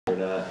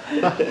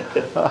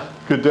that.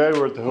 Good day.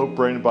 We're at the Hope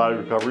Brain and Body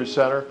Recovery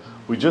Center.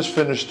 We just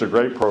finished a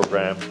great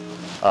program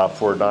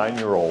for a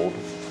 9-year-old.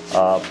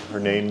 Her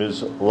name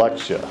is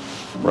Alexia,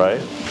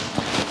 right?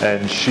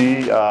 And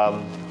she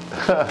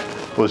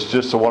was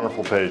just a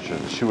wonderful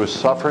patient. She was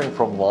suffering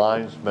from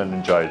Lyme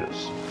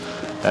Meningitis.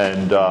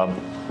 And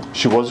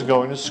she wasn't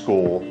going to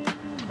school.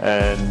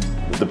 And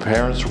the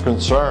parents were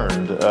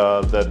concerned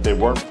that they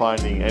weren't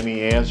finding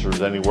any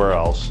answers anywhere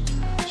else.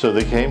 So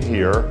they came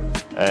here,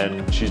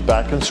 and she's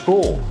back in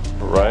school,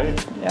 right?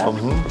 Yeah.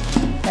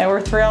 And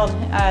we're thrilled.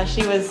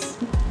 She was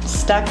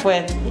stuck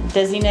with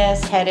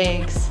dizziness,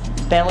 headaches,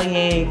 belly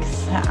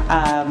aches,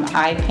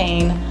 eye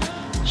pain.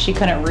 She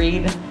couldn't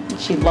read.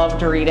 She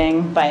loved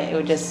reading, but it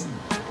would just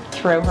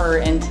throw her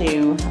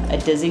into a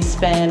dizzy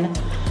spin.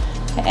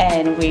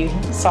 And we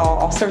saw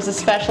all sorts of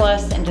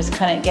specialists and just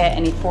couldn't get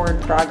any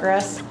forward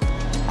progress.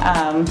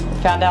 We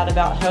found out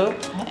about Hope,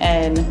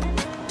 and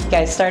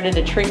guys started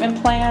a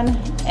treatment plan,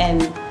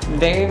 and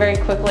very, very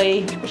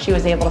quickly she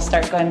was able to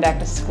start going back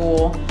to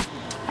school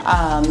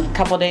a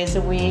couple days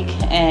a week,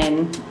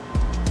 and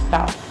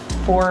about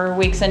 4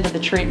 weeks into the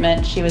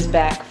treatment she was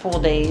back full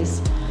days,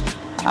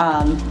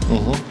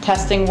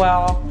 testing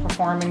well,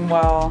 performing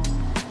well,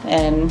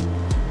 and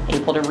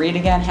able to read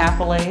again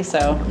happily,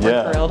 so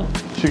we're thrilled.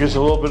 She gets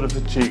a little bit of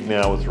fatigue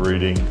now with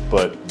reading,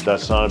 but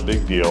that's not a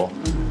big deal.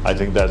 I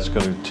think that's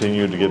going to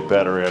continue to get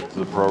better after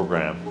the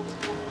program.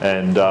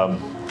 And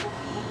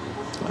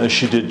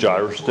she did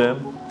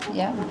gyrostim.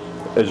 Yeah.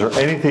 Is there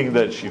anything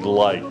that she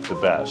liked the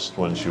best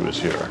when she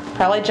was here?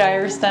 Probably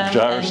gyrostim,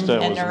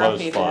 Gyrostim and was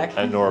most fun,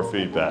 and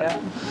neurofeedback. Yeah.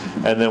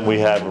 And then we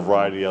have a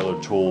variety of other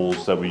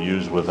tools that we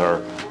use with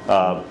her.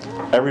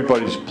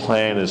 Everybody's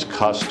plan is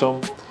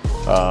custom,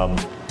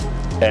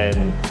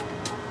 and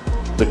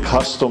the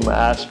custom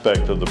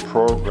aspect of the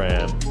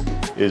program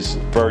is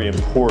very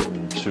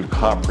important to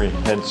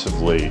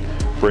comprehensively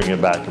bringing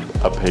back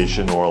a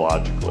patient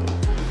neurologically.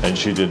 And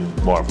she did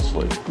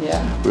marvelously.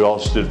 Yeah. We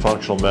also did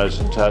functional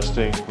medicine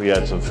testing. We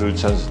had some food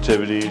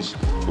sensitivities,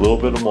 a little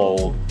bit of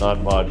mold,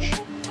 not much.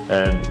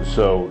 And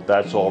so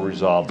that's all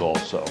resolved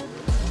also.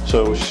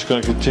 So she's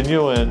going to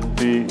continue and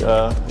be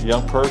a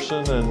young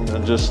person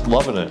and just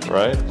loving it,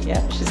 right?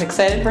 Yeah, she's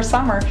excited for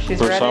summer. She's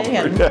For ready summer,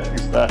 and yeah,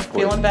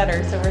 exactly. feeling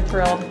better, so we're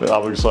thrilled.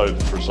 I'm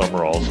excited for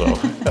summer also.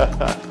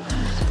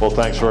 Well,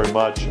 thanks very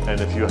much.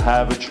 And if you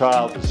have a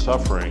child that's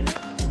suffering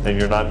and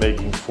you're not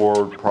making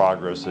forward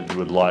progress that you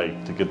would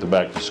like to get them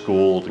back to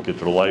school, to get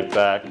their life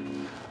back,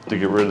 to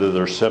get rid of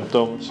their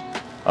symptoms,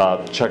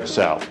 check us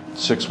out,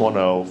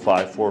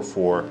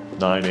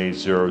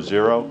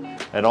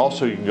 610-544-9800. And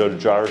also you can go to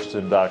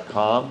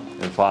gyrostim.com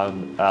and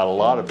find out a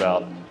lot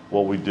about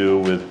what we do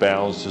with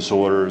balance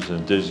disorders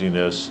and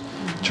dizziness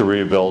to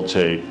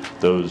rehabilitate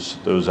those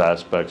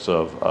aspects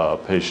of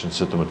patient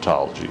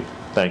symptomatology.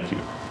 Thank you.